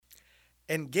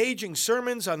engaging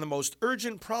sermons on the most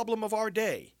urgent problem of our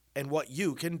day and what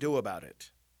you can do about it.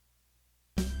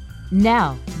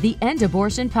 Now, the End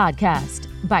Abortion Podcast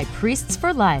by Priests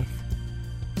for Life.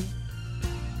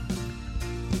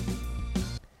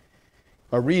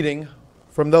 A reading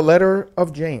from the letter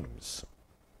of James.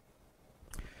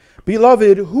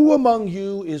 Beloved, who among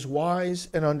you is wise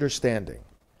and understanding?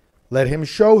 Let him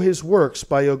show his works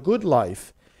by a good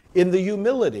life in the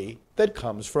humility that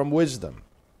comes from wisdom.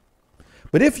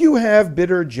 But if you have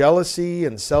bitter jealousy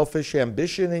and selfish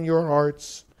ambition in your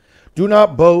hearts, do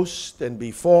not boast and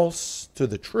be false to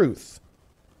the truth.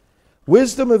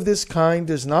 Wisdom of this kind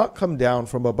does not come down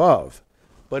from above,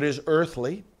 but is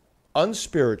earthly,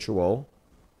 unspiritual,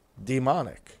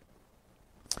 demonic.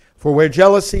 For where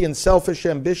jealousy and selfish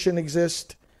ambition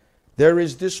exist, there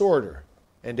is disorder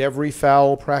and every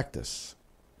foul practice.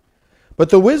 But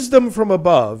the wisdom from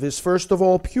above is first of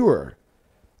all pure,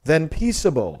 then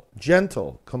peaceable,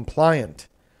 gentle, compliant,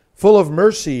 full of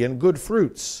mercy and good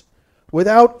fruits,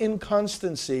 without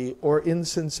inconstancy or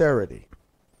insincerity.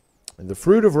 And the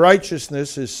fruit of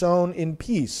righteousness is sown in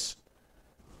peace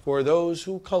for those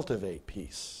who cultivate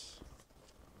peace.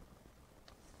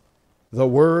 The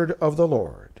word of the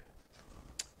Lord.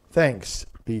 Thanks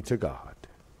be to God.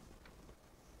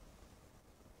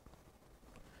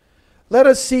 Let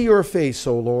us see your face,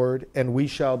 O Lord, and we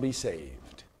shall be saved.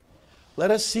 Let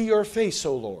us see your face,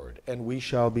 O Lord, and we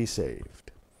shall be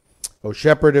saved. O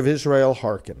Shepherd of Israel,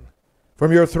 hearken.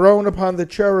 From your throne upon the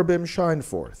cherubim shine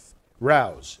forth.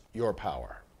 Rouse your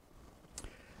power.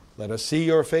 Let us see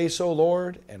your face, O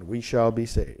Lord, and we shall be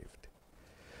saved.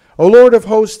 O Lord of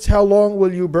hosts, how long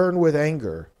will you burn with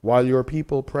anger while your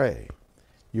people pray?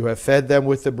 You have fed them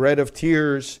with the bread of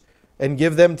tears and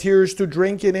give them tears to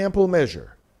drink in ample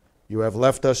measure. You have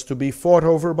left us to be fought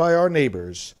over by our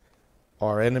neighbors.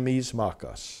 Our enemies mock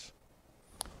us.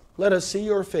 Let us see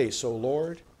your face, O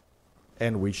Lord,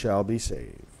 and we shall be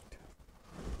saved.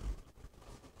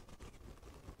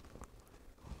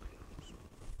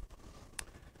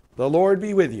 The Lord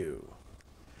be with you.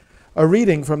 A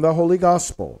reading from the Holy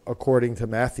Gospel according to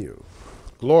Matthew.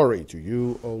 Glory to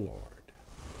you, O Lord.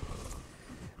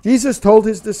 Jesus told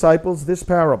his disciples this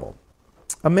parable.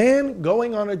 A man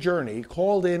going on a journey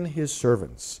called in his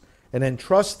servants and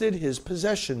entrusted his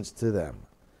possessions to them.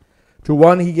 To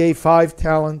one he gave 5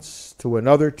 talents, to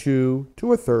another 2,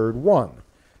 to a third 1,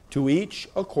 to each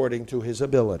according to his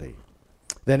ability.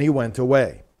 Then he went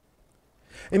away.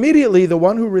 Immediately the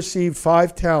one who received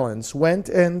 5 talents went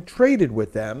and traded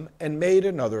with them and made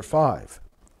another 5.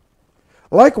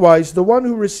 Likewise, the one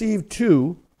who received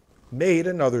 2 made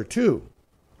another 2.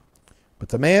 But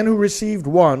the man who received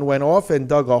 1 went off and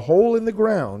dug a hole in the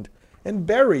ground and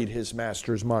buried his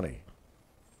master's money.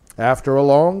 After a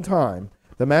long time,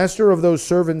 the master of those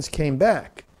servants came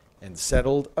back and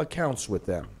settled accounts with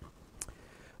them.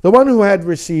 The one who had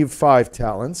received 5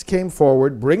 talents came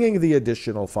forward, bringing the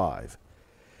additional 5.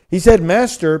 He said,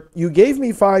 Master, you gave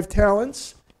me 5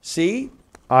 talents. See,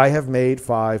 I have made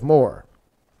 5 more.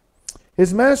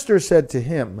 His master said to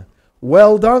him,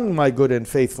 Well done, my good and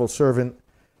faithful servant.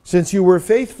 Since you were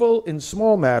faithful in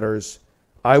small matters,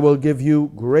 I will give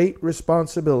you great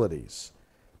responsibilities.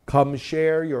 Come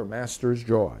share your master's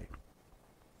joy.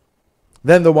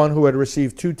 Then the one who had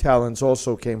received 2 talents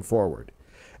also came forward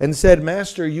and said,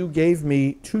 Master, you gave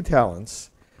me 2 talents.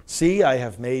 See, I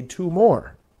have made 2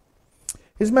 more.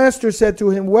 His master said to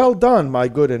him, Well done, my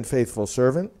good and faithful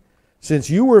servant.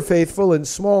 Since you were faithful in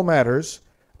small matters,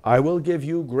 I will give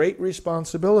you great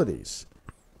responsibilities.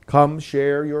 Come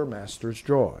share your master's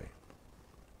joy.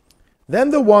 Then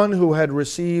the one who had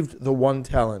received the 1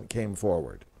 talent came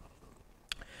forward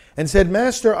and said,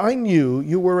 Master, I knew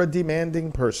you were a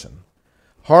demanding person,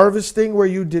 harvesting where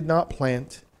you did not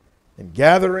plant and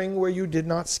gathering where you did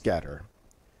not scatter.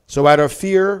 So out of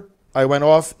fear, I went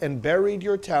off and buried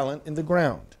your talent in the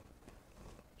ground.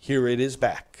 Here it is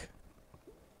back.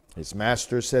 His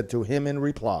master said to him in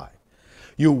reply,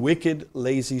 You wicked,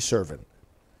 lazy servant.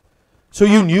 So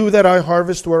you knew that I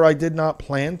harvest where I did not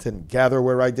plant and gather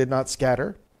where I did not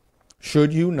scatter?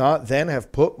 Should you not then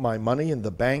have put my money in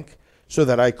the bank so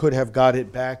that I could have got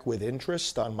it back with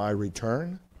interest on my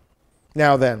return?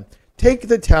 Now then, take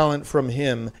the talent from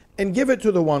him and give it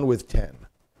to the one with 10.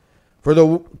 For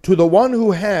to the one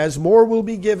who has, more will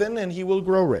be given, and he will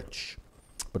grow rich.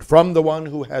 But from the one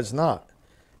who has not,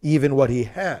 even what he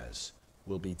has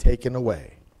will be taken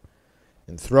away.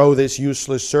 And throw this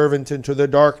useless servant into the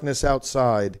darkness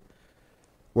outside,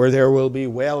 where there will be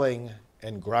wailing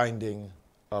and grinding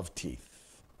of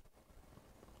teeth.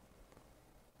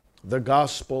 The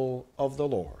Gospel of the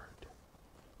Lord.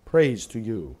 Praise to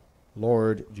you,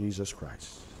 Lord Jesus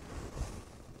Christ.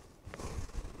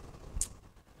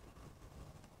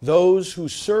 those who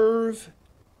serve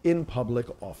in public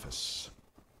office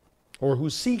or who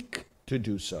seek to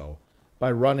do so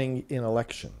by running in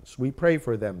elections. We pray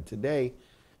for them today.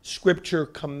 Scripture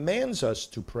commands us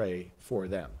to pray for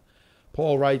them.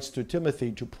 Paul writes to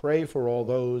Timothy to pray for all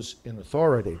those in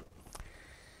authority.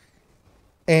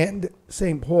 And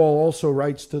St. Paul also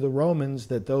writes to the Romans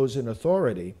that those in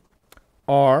authority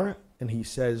are, and he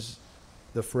says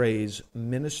the phrase,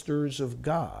 ministers of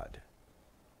God.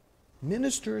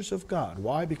 Ministers of God.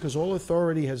 Why? Because all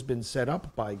authority has been set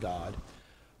up by God.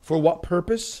 For what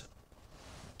purpose?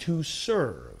 To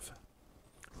serve.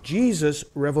 Jesus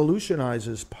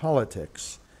revolutionizes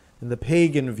politics. In the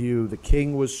pagan view, the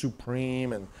king was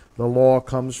supreme and the law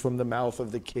comes from the mouth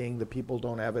of the king. The people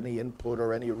don't have any input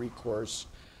or any recourse.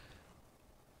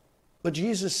 But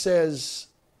Jesus says,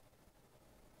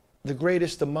 the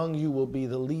greatest among you will be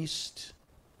the least,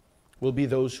 will be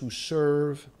those who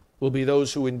serve, will be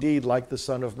those who indeed, like the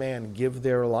Son of Man, give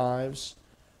their lives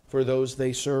for those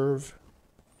they serve.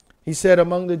 He said,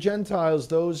 among the Gentiles,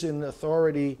 those in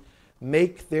authority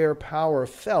make their power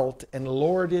felt and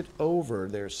lord it over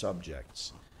their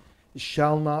subjects. It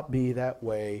shall not be that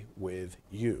way with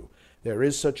you. There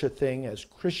is such a thing as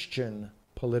Christian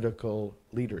political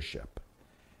leadership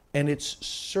and its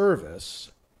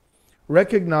service,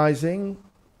 recognizing,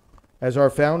 as our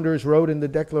founders wrote in the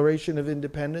Declaration of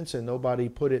Independence, and nobody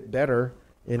put it better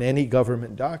in any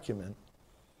government document,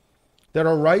 that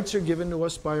our rights are given to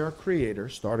us by our Creator,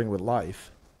 starting with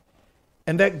life,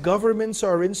 and that governments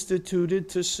are instituted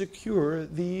to secure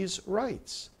these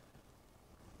rights.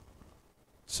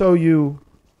 So you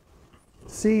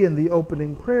see in the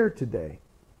opening prayer today,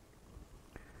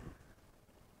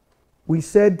 we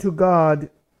said to God,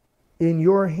 in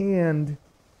your hand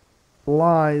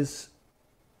lies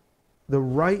the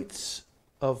rights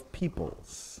of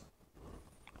peoples.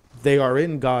 They are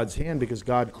in God's hand because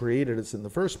God created us in the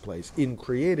first place. In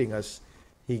creating us,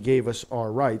 He gave us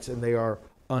our rights, and they are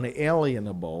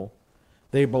unalienable.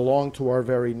 They belong to our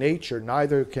very nature.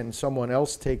 Neither can someone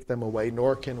else take them away,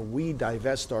 nor can we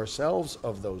divest ourselves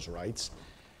of those rights.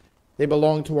 They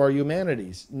belong to our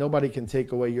humanities. Nobody can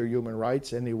take away your human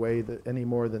rights any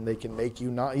more than they can make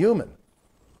you not human.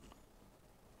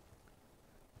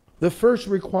 The first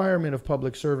requirement of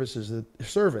public servants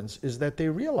is that they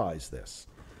realize this.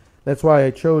 That's why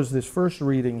I chose this first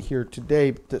reading here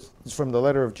today. It's from the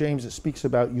letter of James. It speaks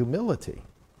about humility.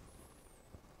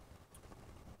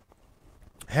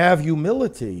 Have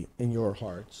humility in your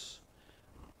hearts.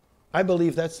 I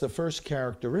believe that's the first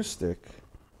characteristic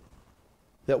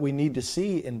that we need to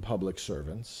see in public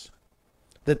servants,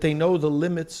 that they know the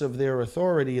limits of their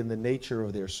authority and the nature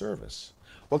of their service.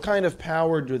 What kind of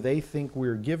power do they think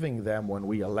we're giving them when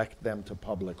we elect them to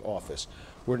public office?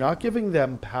 We're not giving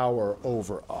them power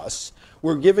over us.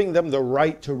 We're giving them the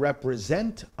right to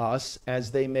represent us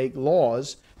as they make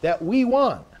laws that we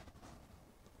want.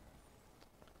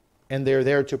 And they're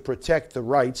there to protect the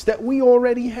rights that we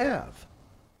already have.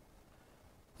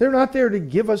 They're not there to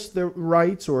give us the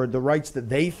rights or the rights that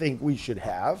they think we should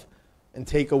have and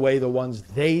take away the ones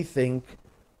they think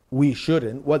we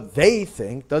shouldn't. What they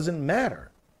think doesn't matter.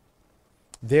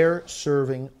 They're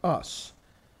serving us.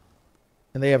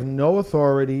 And they have no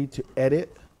authority to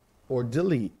edit or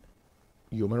delete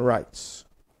human rights.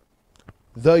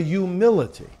 The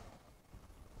humility,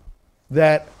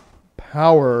 that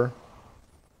power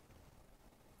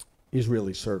is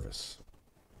really service.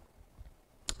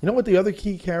 You know what the other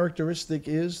key characteristic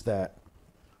is that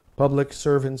public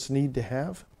servants need to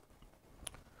have?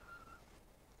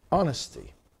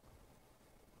 Honesty.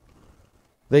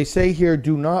 They say here,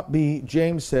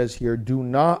 James says here, do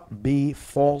not be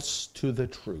false to the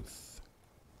truth.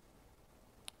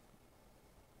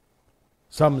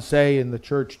 Some say in the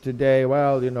church today,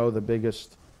 well, the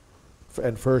biggest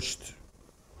and first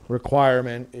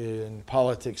requirement in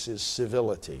politics is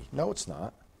civility. No, it's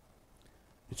not.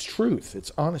 It's truth.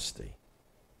 It's honesty.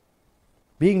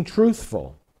 Being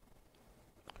truthful.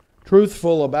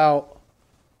 Truthful about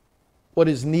what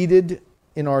is needed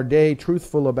in our day,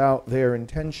 truthful about their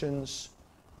intentions,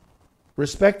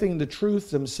 respecting the truth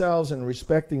themselves and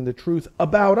respecting the truth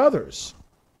about others.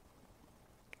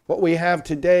 What we have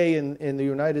today in the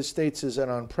United States is an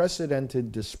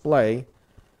unprecedented display,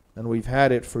 and we've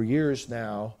had it for years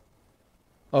now,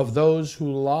 of those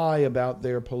who lie about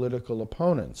their political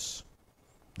opponents.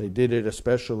 They did it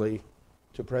especially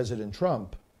to President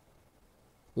Trump,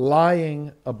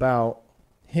 lying about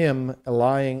him,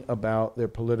 lying about their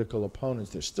political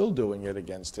opponents. They're still doing it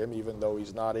against him, even though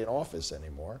he's not in office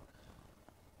anymore.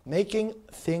 Making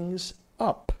things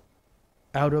up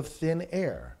out of thin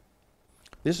air.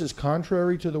 This is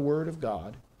contrary to the Word of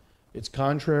God. It's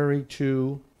contrary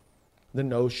to the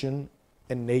notion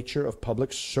and nature of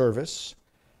public service,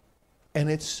 and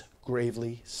it's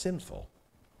gravely sinful.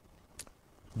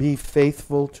 Be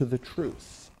faithful to the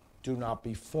truth. Do not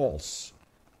be false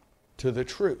to the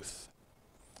truth.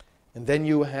 And then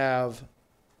you have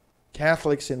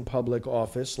Catholics in public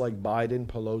office like Biden,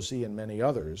 Pelosi, and many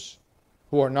others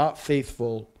who are not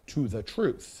faithful to the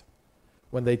truth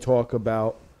when they talk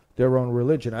about their own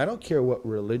religion. I don't care what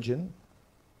religion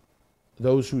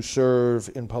those who serve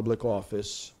in public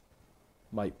office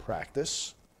might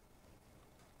practice.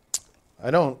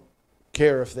 I don't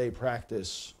care if they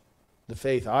practice the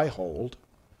faith I hold.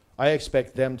 I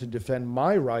expect them to defend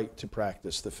my right to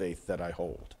practice the faith that I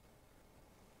hold.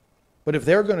 But if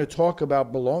they're going to talk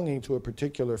about belonging to a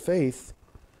particular faith,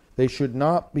 they should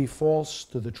not be false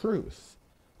to the truth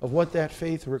of what that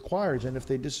faith requires. And if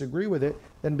they disagree with it,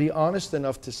 then be honest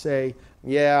enough to say,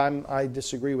 yeah, I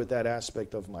disagree with that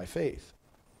aspect of my faith.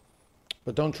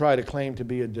 But don't try to claim to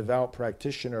be a devout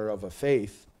practitioner of a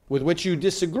faith with which you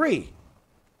disagree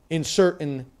in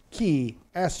certain key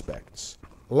aspects,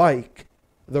 like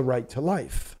the right to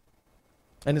life.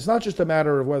 And it's not just a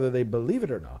matter of whether they believe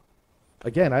it or not.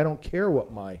 Again, I don't care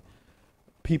what my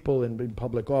people in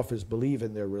public office believe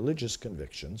in their religious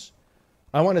convictions.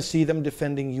 I want to see them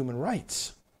defending human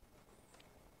rights.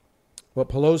 What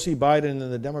Pelosi, Biden,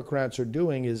 and the Democrats are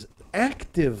doing is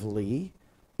actively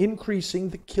increasing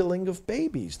the killing of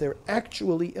babies. They're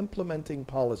actually implementing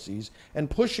policies and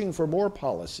pushing for more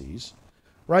policies.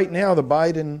 Right now, the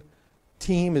Biden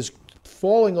team is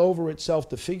falling over itself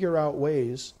to figure out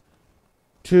ways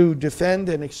to defend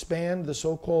and expand the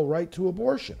so-called right to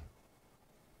abortion.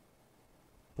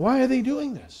 Why are they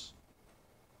doing this?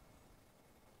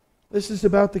 This is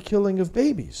about the killing of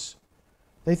babies.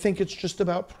 They think it's just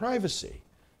about privacy.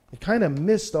 They kind of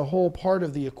miss the whole part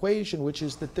of the equation, which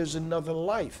is that there's another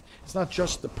life. It's not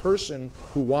just the person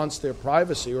who wants their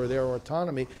privacy or their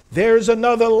autonomy. There's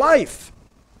another life.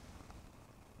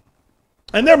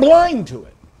 And they're blind to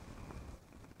it.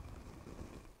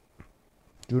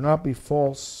 Do not be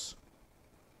false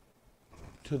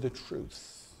to the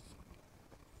truth.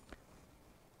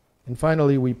 And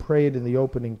finally, we prayed in the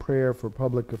opening prayer for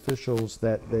public officials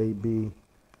that they be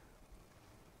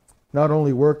not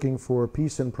only working for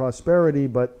peace and prosperity,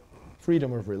 but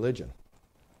freedom of religion.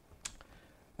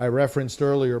 I referenced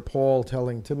earlier Paul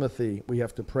telling Timothy we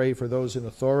have to pray for those in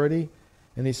authority,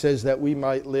 and he says that we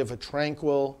might live a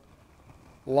tranquil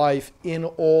life in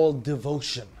all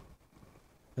devotion.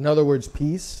 In other words,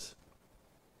 peace,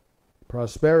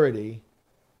 prosperity,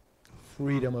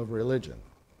 freedom of religion.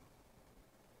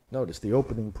 Notice the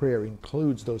opening prayer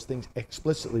includes those things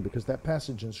explicitly because that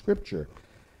passage in Scripture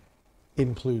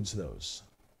includes those.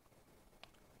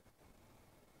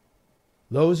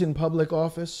 Those in public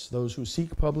office, those who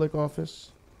seek public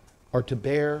office, are to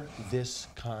bear this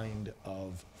kind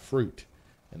of fruit.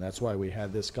 And that's why we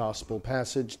had this gospel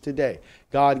passage today.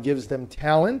 God gives them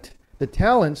talent. The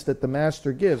talents that the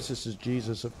master gives, this is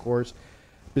Jesus, of course,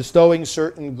 bestowing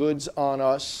certain goods on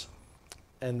us,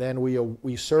 and then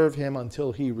we serve him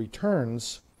until he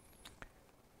returns.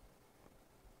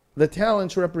 The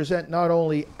talents represent not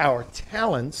only our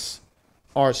talents,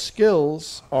 our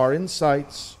skills, our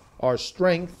insights, our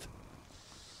strength,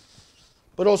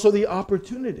 but also the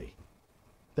opportunity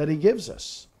that he gives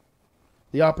us.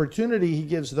 The opportunity he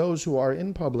gives those who are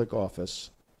in public office.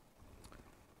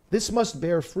 This must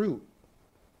bear fruit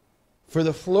for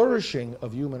the flourishing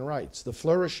of human rights, the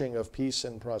flourishing of peace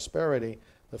and prosperity,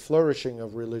 the flourishing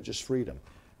of religious freedom.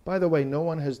 By the way, no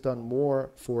one has done more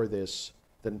for this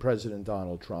than President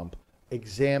Donald Trump.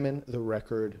 Examine the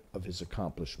record of his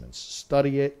accomplishments.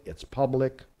 Study it. It's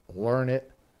public. Learn it.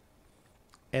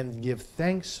 And give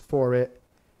thanks for it.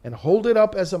 And hold it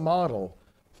up as a model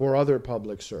for other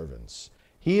public servants.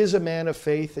 He is a man of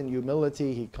faith and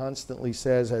humility. He constantly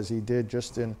says, as he did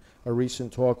just in a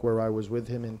recent talk where I was with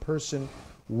him in person,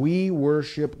 we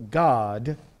worship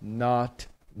God, not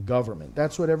government.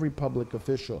 That's what every public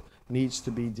official needs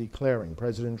to be declaring.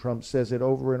 President Trump says it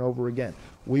over and over again.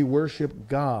 We worship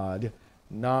God,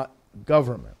 not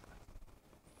government.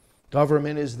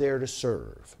 Government is there to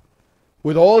serve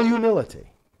with all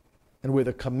humility and with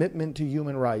a commitment to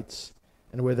human rights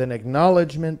and with an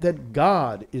acknowledgement that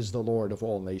God is the Lord of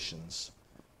all nations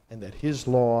and that his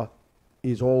law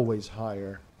is always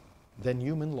higher than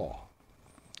human law.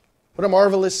 What a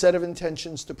marvelous set of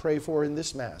intentions to pray for in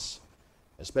this Mass,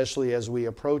 especially as we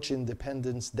approach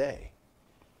Independence Day,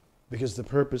 because the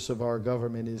purpose of our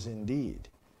government is indeed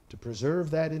to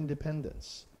preserve that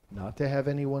independence, not to have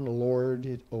anyone lord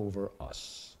it over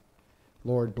us.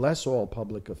 Lord, bless all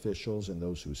public officials and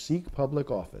those who seek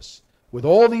public office with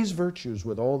all these virtues,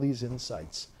 with all these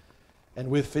insights, and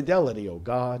with fidelity, O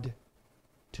God,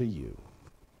 to you.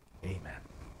 Amen.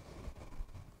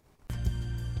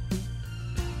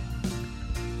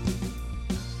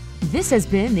 This has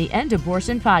been the End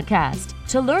Abortion Podcast.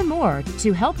 To learn more,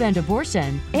 to help end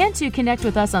abortion, and to connect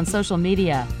with us on social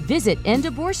media, visit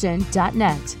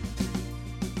endabortion.net.